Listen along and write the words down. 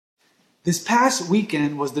This past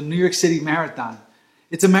weekend was the New York City Marathon.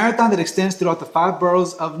 It's a marathon that extends throughout the 5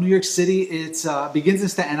 boroughs of New York City. It begins in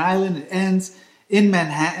Staten Island and ends in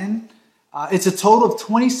Manhattan. It's a total of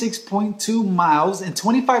 26.2 miles and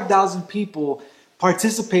 25,000 people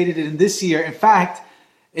participated in this year. In fact,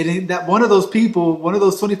 one of those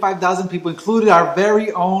 25,000 people included our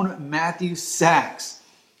very own Matthew Sachs.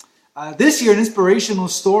 This year, an inspirational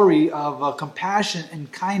story of compassion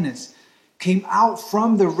and kindness came out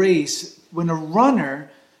from the race when a runner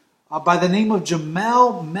by the name of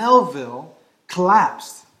Jamel Melville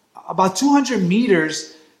collapsed. About 200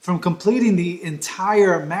 meters from completing the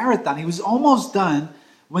entire marathon. He was almost done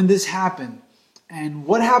when this happened. And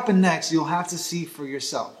what happened next, you'll have to see for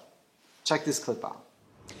yourself. Check this clip out.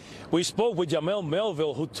 We spoke with Jamel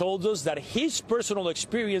Melville, who told us that his personal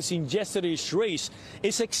experience in yesterday's race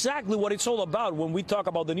is exactly what it's all about when we talk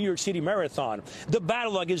about the New York City Marathon. The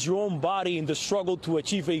battle against your own body in the struggle to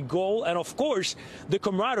achieve a goal, and of course, the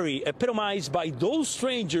camaraderie epitomized by those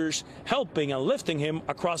strangers helping and lifting him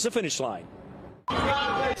across the finish line.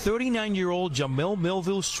 39-year-old Jamel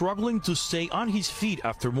Melville struggling to stay on his feet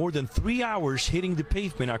after more than 3 hours hitting the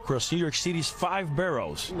pavement across New York City's 5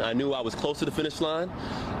 boroughs. I knew I was close to the finish line.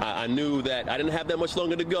 I knew that I didn't have that much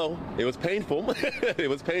longer to go. It was painful. It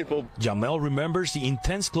was painful. Jamel remembers the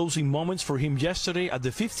intense closing moments for him yesterday at the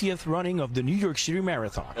 50th running of the New York City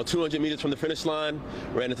Marathon. 200 meters from the finish line,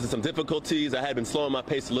 ran into some difficulties. I had been slowing my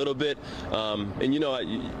pace a little bit. And, you know,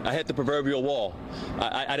 I hit the proverbial wall.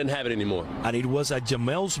 I didn't have it anymore. And it was at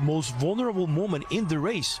Jamel's most vulnerable moment in the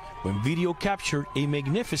race when video captured a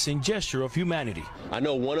magnificent gesture of humanity. I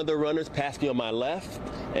know one of the runners passed me on my left,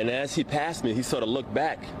 and as he passed me, he sort of looked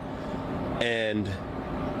back, and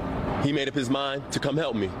he made up his mind to come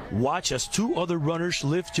help me. Watch as 2 other runners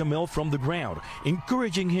lift Jamel from the ground,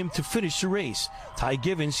 encouraging him to finish the race. Ty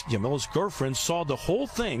Givens, Jamel's girlfriend, saw the whole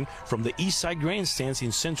thing from the East Side grandstands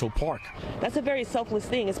in Central Park. That's a very selfless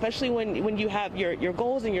thing, especially when you have your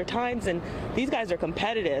goals and your times, and these guys are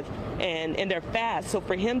competitive and they're fast. So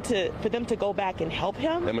for them to go back and help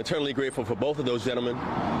him. I'm eternally grateful for both of those gentlemen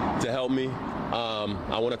to help me.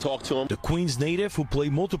 I want to talk to him. The Queens native, who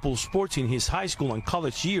played multiple sports in his high school and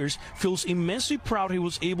college years, feels immensely proud he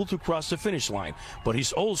was able to cross the finish line, but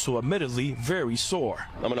he's also admittedly very sore.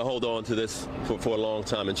 I'm going to hold on to this for a long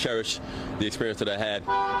time and cherish the experience that I had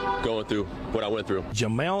going through what I went through.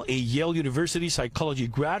 Jamel, a Yale University psychology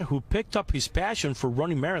grad who picked up his passion for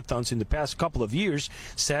running marathons in the past couple of years,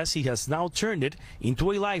 says he has now turned it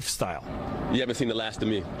into a lifestyle. You haven't seen the last of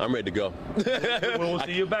me. I'm ready to go. We'll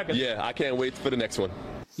see you back. Yeah, I can't wait for the next one.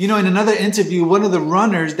 You know, in another interview, one of the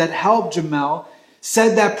runners that helped Jamel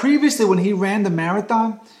said that previously when he ran the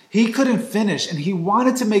marathon, he couldn't finish, and he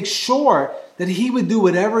wanted to make sure that he would do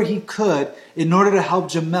whatever he could in order to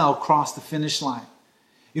help Jamel cross the finish line.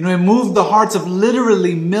 You know, it moved the hearts of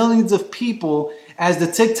literally millions of people as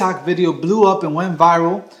the TikTok video blew up and went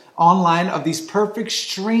viral online of these perfect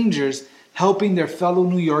strangers helping their fellow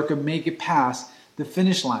New Yorker make it past the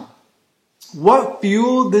finish line. What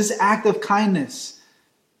fueled this act of kindness?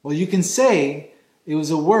 Well, you can say it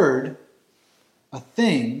was a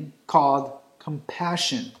thing called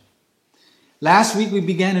compassion. Last week, we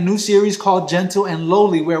began a new series called Gentle and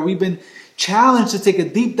Lowly, where we've been challenged to take a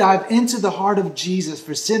deep dive into the heart of Jesus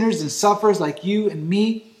for sinners and sufferers like you and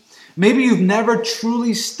me. Maybe you've never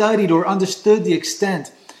truly studied or understood the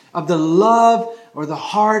extent of the love or the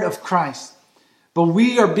heart of Christ. But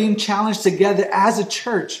we are being challenged together as a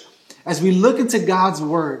church as we look into God's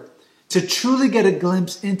word to truly get a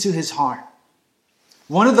glimpse into his heart.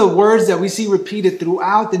 One of the words that we see repeated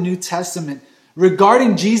throughout the New Testament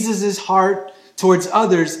regarding Jesus' heart towards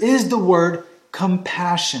others is the word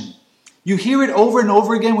compassion. You hear it over and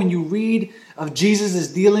over again when you read of Jesus'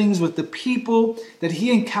 dealings with the people that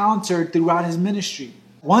he encountered throughout his ministry.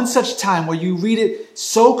 One such time where you read it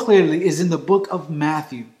so clearly is in the book of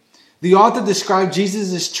Matthew. The author described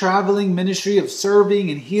Jesus' traveling ministry of serving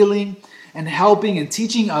and healing and helping and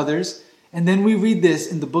teaching others. And then we read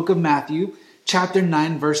this in the book of Matthew, chapter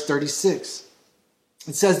 9, verse 36.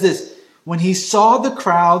 It says this: when he saw the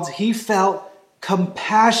crowds, he felt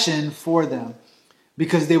compassion for them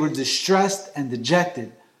because they were distressed and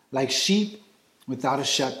dejected like sheep without a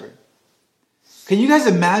shepherd. Can you guys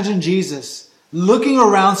imagine Jesus looking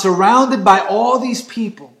around, surrounded by all these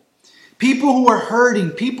people? People who are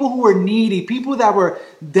hurting, people who are needy, people that were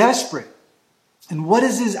desperate. And what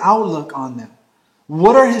is his outlook on them?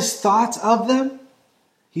 What are his thoughts of them?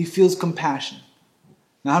 He feels compassion.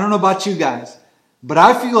 Now, I don't know about you guys, but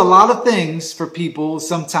I feel a lot of things for people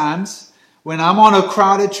sometimes when I'm on a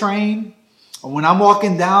crowded train or when I'm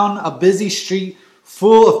walking down a busy street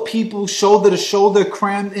full of people shoulder to shoulder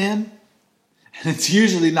crammed in. And it's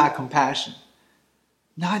usually not compassion.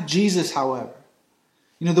 Not Jesus, however.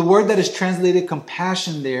 The word that is translated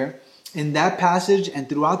compassion there in that passage and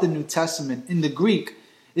throughout the New Testament in the Greek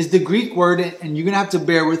is the Greek word, and you're going to have to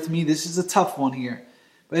bear with me. This is a tough one here.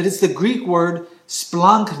 But it's the Greek word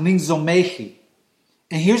splanchnizomai.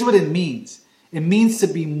 And here's what it means. It means to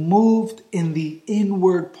be moved in the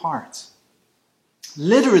inward parts.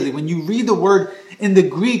 Literally, when you read the word in the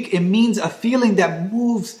Greek, it means a feeling that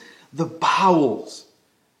moves the bowels.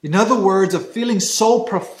 In other words, a feeling so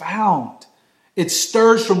profound, it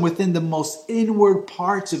stirs from within the most inward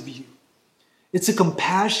parts of you. It's a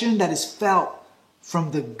compassion that is felt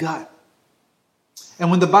from the gut. And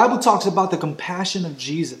when the Bible talks about the compassion of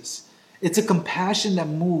Jesus, it's a compassion that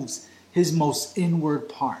moves his most inward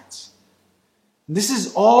parts. This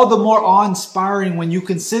is all the more awe-inspiring when you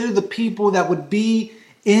consider the people that would be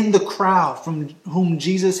in the crowd from whom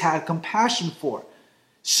Jesus had compassion for.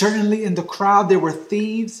 Certainly in the crowd there were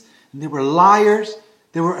thieves, and there were liars,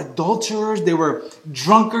 there were adulterers, there were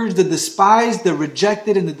drunkards, the despised, the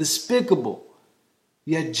rejected, and the despicable.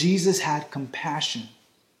 Yet Jesus had compassion.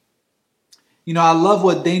 I love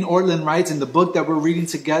what Dane Ortlund writes in the book that we're reading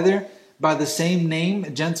together by the same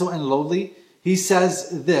name, Gentle and Lowly. He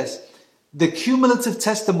says this: the cumulative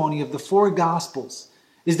testimony of the four Gospels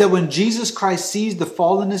is that when Jesus Christ sees the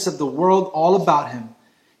fallenness of the world all about him,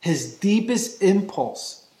 his deepest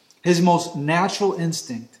impulse, his most natural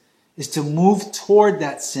instinct, is to move toward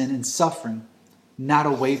that sin and suffering, not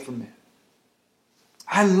away from it.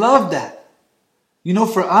 I love that.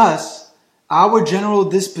 For us, our general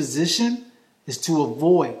disposition is to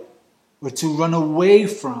avoid, or to run away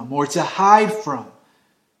from, or to hide from,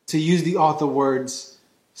 to use the author words,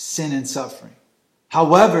 sin and suffering.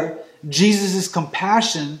 However, Jesus'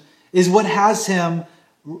 compassion is what has him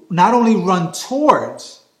not only run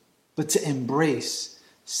towards, but to embrace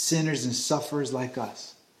sinners and sufferers like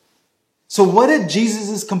us. So what did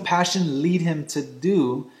Jesus' compassion lead him to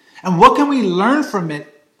do? And what can we learn from it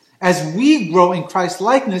as we grow in Christ's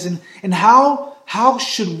likeness? And how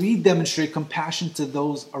should we demonstrate compassion to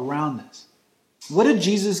those around us? What did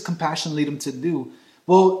Jesus' compassion lead him to do?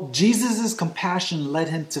 Well, Jesus' compassion led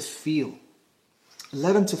him to feel.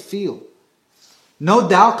 Led him to feel. No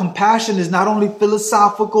doubt compassion is not only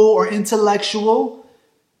philosophical or intellectual.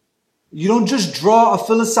 You don't just draw a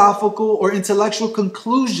philosophical or intellectual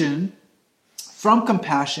conclusion from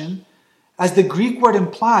compassion. As the Greek word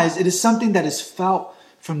implies, it is something that is felt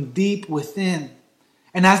from deep within.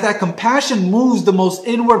 And as that compassion moves the most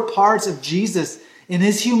inward parts of Jesus in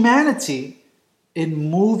his humanity, it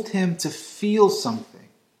moved him to feel something.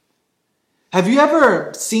 Have you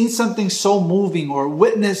ever seen something so moving or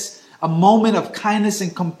witnessed a moment of kindness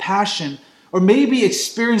and compassion, or maybe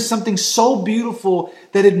experienced something so beautiful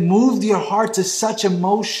that it moved your heart to such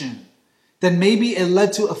emotion that maybe it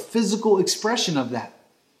led to a physical expression of that?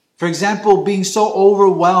 For example, being so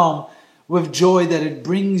overwhelmed with joy that it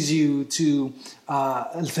brings you to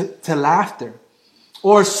laughter,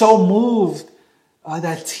 or so moved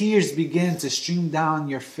that tears begin to stream down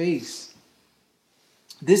your face.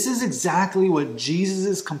 This is exactly what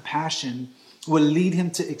Jesus' compassion will lead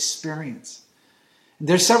him to experience.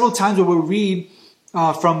 There's several times where we read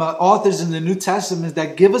from authors in the New Testament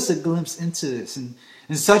that give us a glimpse into this. And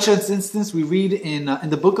in such an instance, we read in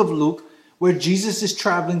the book of Luke where Jesus is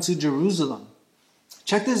traveling to Jerusalem.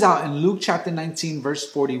 Check this out in Luke chapter 19,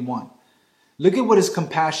 verse 41. Look at what his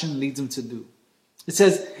compassion leads him to do. It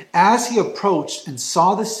says, as he approached and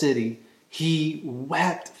saw the city, he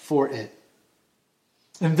wept for it.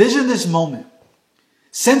 Envision this moment.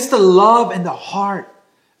 Sense the love and the heart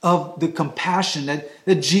of the compassion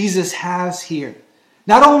that Jesus has here.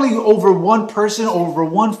 Not only over one person, over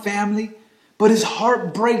one family, but his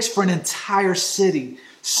heart breaks for an entire city.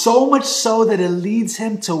 So much so that it leads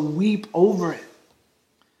him to weep over it.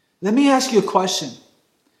 Let me ask you a question.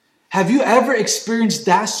 Have you ever experienced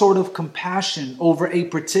that sort of compassion over a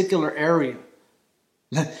particular area?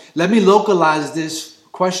 Let me localize this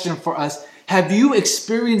question for us. Have you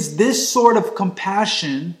experienced this sort of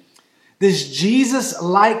compassion, this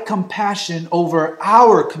Jesus-like compassion over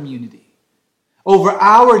our community, over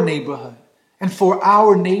our neighborhood, and for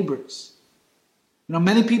our neighbors?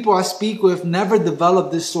 Many people I speak with never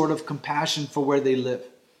develop this sort of compassion for where they live.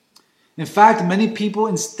 In fact, many people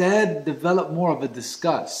instead develop more of a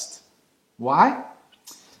disgust. Why?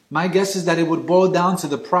 My guess is that it would boil down to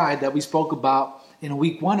the pride that we spoke about in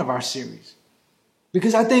week 1 of our series.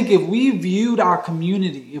 Because I think if we viewed our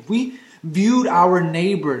community, if we viewed our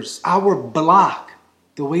neighbors, our block,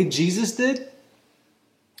 the way Jesus did,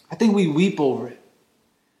 I think we'd weep over it.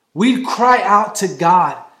 We'd cry out to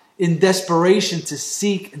God in desperation to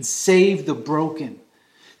seek and save the broken,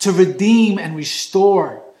 to redeem and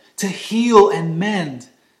restore, to heal and mend,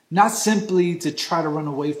 not simply to try to run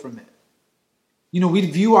away from it. We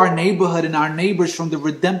view our neighborhood and our neighbors from the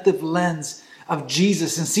redemptive lens of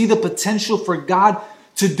Jesus and see the potential for God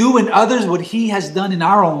to do in others what He has done in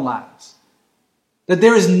our own lives. That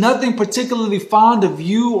there is nothing particularly fond of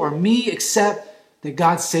you or me except that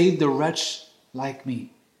God saved a wretch like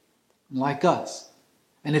me, like us.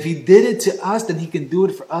 And if He did it to us, then He can do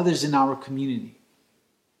it for others in our community.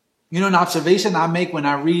 An observation I make when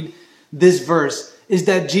I read this verse is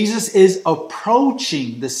that Jesus is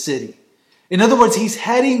approaching the city. In other words, He's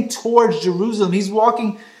heading towards Jerusalem. He's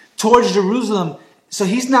walking towards Jerusalem. So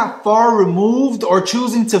He's not far removed or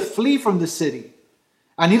choosing to flee from the city.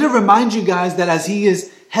 I need to remind you guys that as He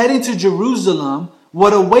is heading to Jerusalem,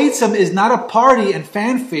 what awaits Him is not a party and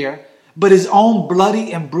fanfare, but His own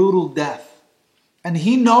bloody and brutal death. And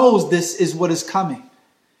He knows this is what is coming.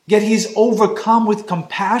 Yet He's overcome with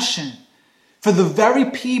compassion for the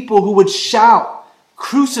very people who would shout,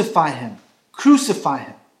 "Crucify Him, crucify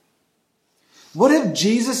Him." What if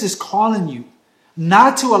Jesus is calling you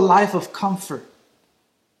not to a life of comfort,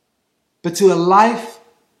 but to the life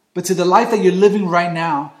that you're living right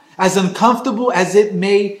now, as uncomfortable as it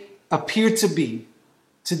may appear to be,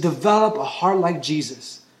 to develop a heart like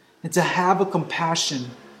Jesus and to have a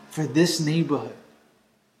compassion for this neighborhood?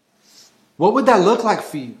 What would that look like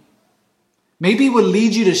for you? Maybe it would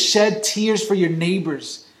lead you to shed tears for your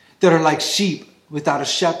neighbors that are like sheep without a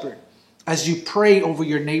shepherd, as you pray over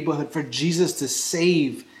your neighborhood for Jesus to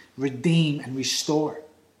save, redeem, and restore.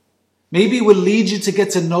 Maybe it would lead you to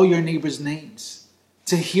get to know your neighbors' names,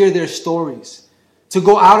 to hear their stories, to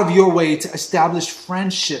go out of your way to establish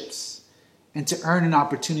friendships, and to earn an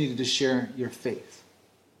opportunity to share your faith.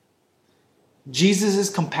 Jesus'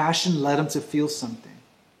 compassion led Him to feel something.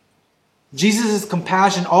 Jesus'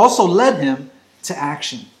 compassion also led Him to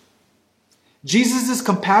action. Jesus'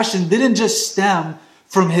 compassion didn't just stem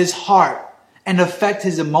from His heart and affect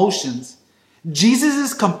His emotions.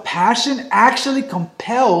 Jesus' compassion actually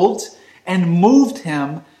compelled and moved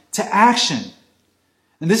Him to action.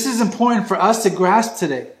 And this is important for us to grasp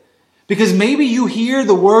today, because maybe you hear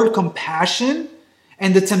the word compassion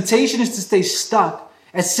and the temptation is to stay stuck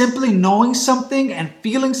at simply knowing something and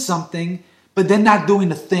feeling something, but then not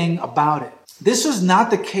doing a thing about it. This was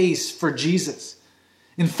not the case for Jesus.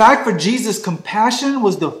 In fact, for Jesus, compassion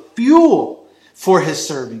was the fuel for His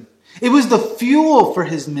serving. It was the fuel for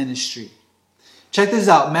His ministry. Check this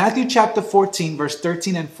out. Matthew chapter 14, verse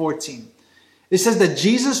 13 and 14. It says that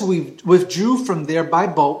Jesus withdrew from there by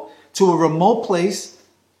boat to a remote place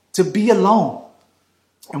to be alone.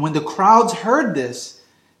 And when the crowds heard this,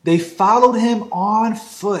 they followed Him on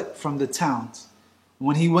foot from the towns.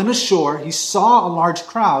 When He went ashore, He saw a large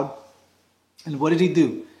crowd. And what did He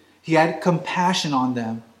do? He had compassion on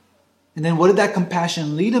them. And then what did that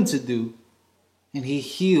compassion lead Him to do? And He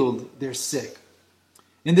healed their sick.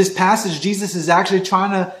 In this passage, Jesus is actually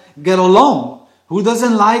trying to get alone. Who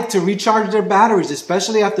doesn't like to recharge their batteries,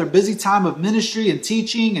 especially after a busy time of ministry and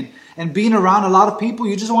teaching and being around a lot of people?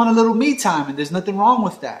 You just want a little me time, and there's nothing wrong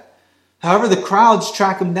with that. However, the crowds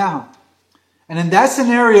track Him down. And in that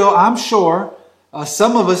scenario, I'm sure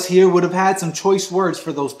some of us here would have had some choice words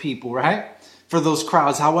for those people, right? For those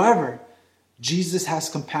crowds. However, Jesus has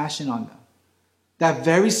compassion on them. That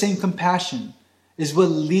very same compassion is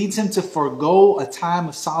what leads Him to forego a time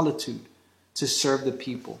of solitude to serve the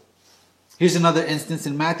people. Here's another instance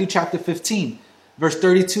in Matthew chapter 15, verse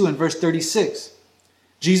 32 and verse 36.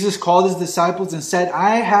 Jesus called His disciples and said,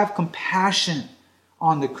 "I have compassion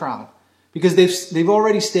on the crowd because they've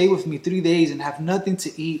already stayed with me 3 days and have nothing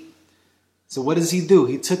to eat." So what does He do?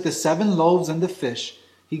 He took the 7 loaves and the fish.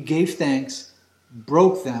 He gave thanks,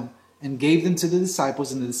 broke them, and gave them to the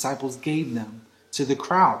disciples, and the disciples gave them to the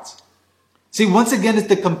crowds. See, once again, it's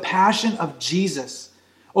the compassion of Jesus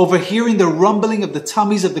overhearing the rumbling of the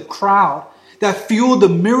tummies of the crowd that fueled the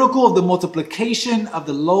miracle of the multiplication of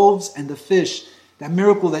the loaves and the fish. That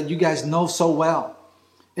miracle that you guys know so well.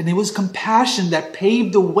 And it was compassion that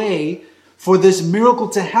paved the way for this miracle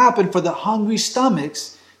to happen, for the hungry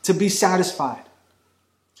stomachs to be satisfied.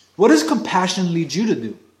 What does compassion lead you to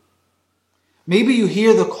do? Maybe you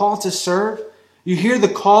hear the call to serve. You hear the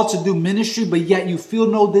call to do ministry, but yet you feel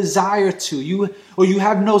no desire to. You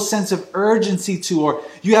have no sense of urgency to, or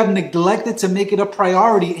you have neglected to make it a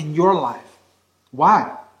priority in your life.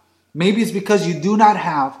 Why? Maybe it's because you do not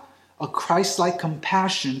have a Christ-like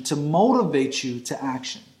compassion to motivate you to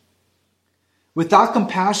action. Without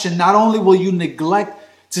compassion, not only will you neglect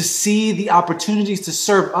to see the opportunities to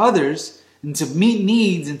serve others and to meet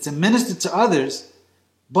needs and to minister to others,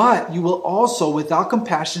 But you will also, without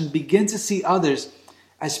compassion, begin to see others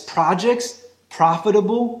as projects,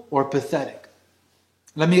 profitable, or pathetic.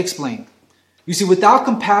 Let me explain. You see, without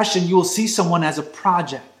compassion, you will see someone as a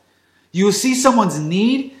project. You will see someone's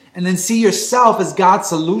need and then see yourself as God's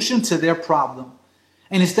solution to their problem.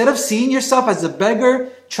 And instead of seeing yourself as a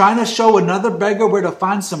beggar, trying to show another beggar where to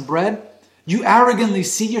find some bread, you arrogantly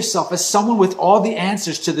see yourself as someone with all the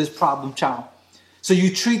answers to this problem child. So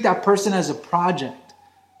you treat that person as a project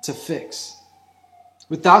to fix.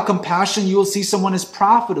 Without compassion, you will see someone as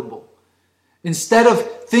profitable. Instead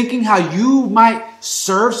of thinking how you might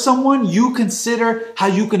serve someone, you consider how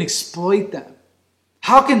you can exploit them.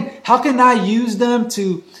 How can I use them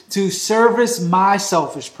to service my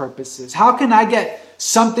selfish purposes? How can I get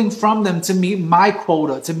something from them to meet my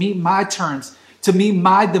quota, to meet my terms, to meet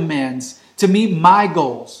my demands, to meet my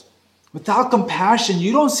goals? Without compassion,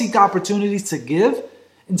 you don't seek opportunities to give.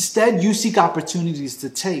 Instead, you seek opportunities to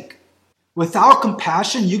take. Without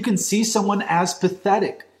compassion, you can see someone as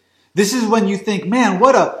pathetic. This is when you think, man,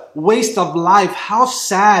 what a waste of life. How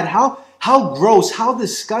sad, how gross, how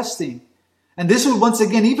disgusting. And this would, once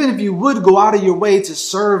again, even if you would go out of your way to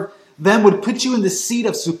serve them, would put you in the seat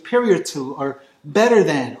of superior to, or better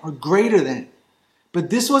than, or greater than. But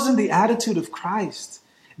this wasn't the attitude of Christ.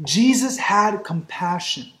 Jesus had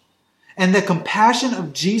compassion. And the compassion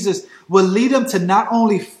of Jesus will lead him to not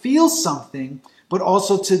only feel something, but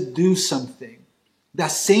also to do something.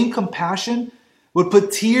 That same compassion would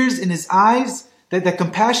put tears in his eyes, that the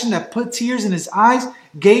compassion that put tears in his eyes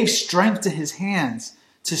gave strength to his hands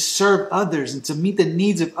to serve others and to meet the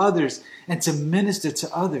needs of others and to minister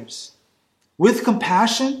to others. With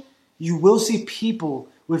compassion, you will see people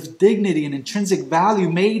with dignity and intrinsic value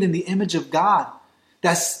made in the image of God.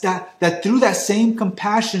 That through that same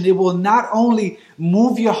compassion, it will not only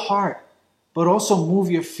move your heart, but also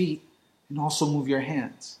move your feet and also move your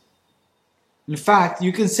hands. In fact,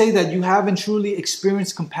 you can say that you haven't truly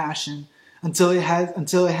experienced compassion until it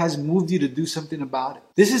has moved you to do something about it.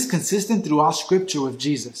 This is consistent throughout Scripture with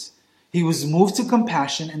Jesus. He was moved to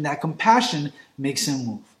compassion, and that compassion makes him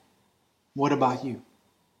move. What about you?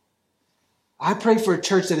 I pray for a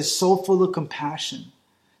church that is so full of compassion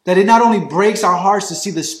that it not only breaks our hearts to see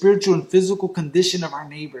the spiritual and physical condition of our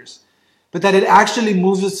neighbors, but that it actually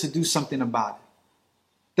moves us to do something about it.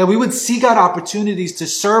 That we would seek out opportunities to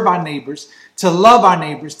serve our neighbors, to love our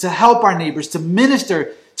neighbors, to help our neighbors, to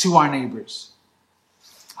minister to our neighbors.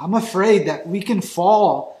 I'm afraid that we can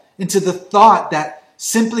fall into the thought that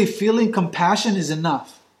simply feeling compassion is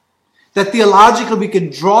enough. That theologically we can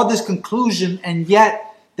draw this conclusion, and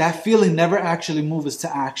yet that feeling never actually moves us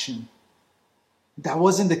to action. That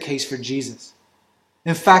wasn't the case for Jesus.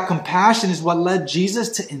 In fact, compassion is what led Jesus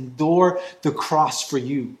to endure the cross for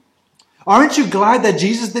you. Aren't you glad that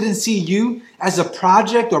Jesus didn't see you as a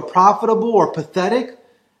project or profitable or pathetic?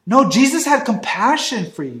 No, Jesus had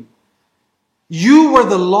compassion for you. You were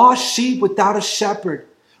the lost sheep without a shepherd.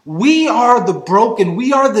 We are the broken.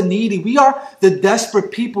 We are the needy. We are the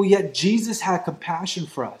desperate people, yet Jesus had compassion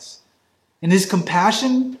for us. And his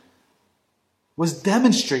compassion was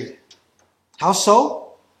demonstrated. How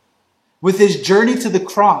so? With his journey to the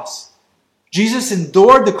cross. Jesus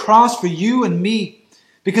endured the cross for you and me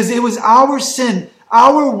because it was our sin,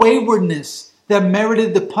 our waywardness that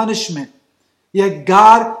merited the punishment. Yet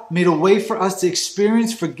God made a way for us to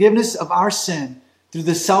experience forgiveness of our sin through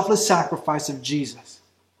the selfless sacrifice of Jesus.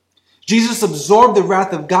 Jesus absorbed the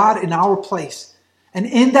wrath of God in our place. And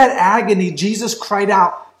in that agony, Jesus cried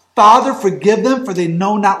out, "Father, forgive them, for they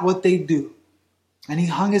know not what they do." And he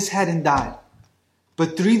hung his head and died.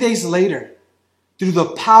 But 3 days later, through the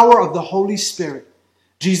power of the Holy Spirit,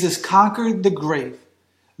 Jesus conquered the grave,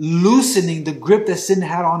 loosening the grip that sin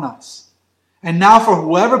had on us. And now for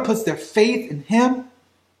whoever puts their faith in him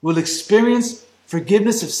will experience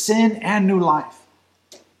forgiveness of sin and new life.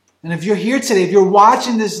 And if you're here today, if you're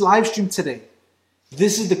watching this live stream today,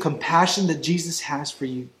 this is the compassion that Jesus has for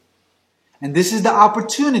you. And this is the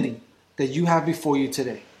opportunity that you have before you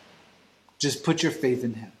today. Just put your faith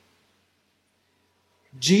in him.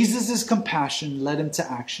 Jesus' compassion led him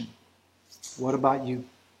to action. What about you?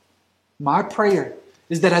 My prayer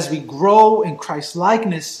is that as we grow in Christ's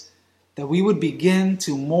likeness, that we would begin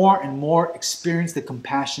to more and more experience the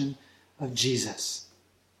compassion of Jesus.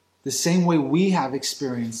 The same way we have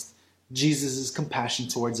experienced Jesus' compassion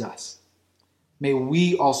towards us. May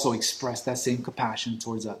we also express that same compassion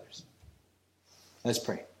towards others. Let's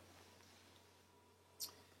pray.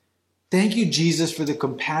 Thank you, Jesus, for the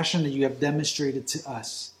compassion that you have demonstrated to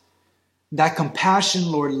us. That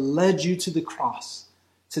compassion, Lord, led you to the cross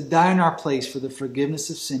to die in our place for the forgiveness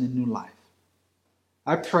of sin and new life.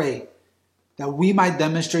 I pray that we might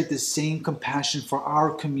demonstrate the same compassion for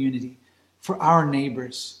our community, for our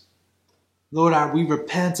neighbors. Lord, we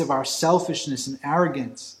repent of our selfishness and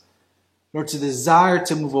arrogance. Lord, to desire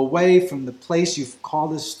to move away from the place you've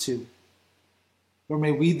called us to. Lord,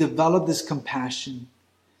 may we develop this compassion,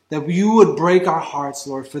 that you would break our hearts,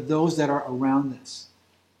 Lord, for those that are around us.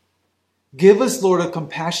 Give us, Lord, a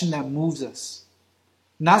compassion that moves us.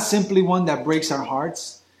 Not simply one that breaks our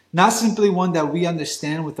hearts, not simply one that we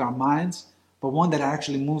understand with our minds, but one that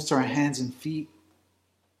actually moves to our hands and feet.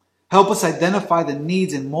 Help us identify the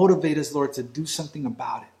needs and motivate us, Lord, to do something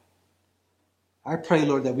about it. I pray,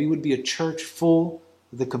 Lord, that we would be a church full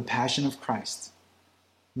of the compassion of Christ.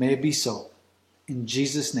 May it be so. In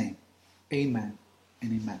Jesus' name, amen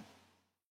and amen.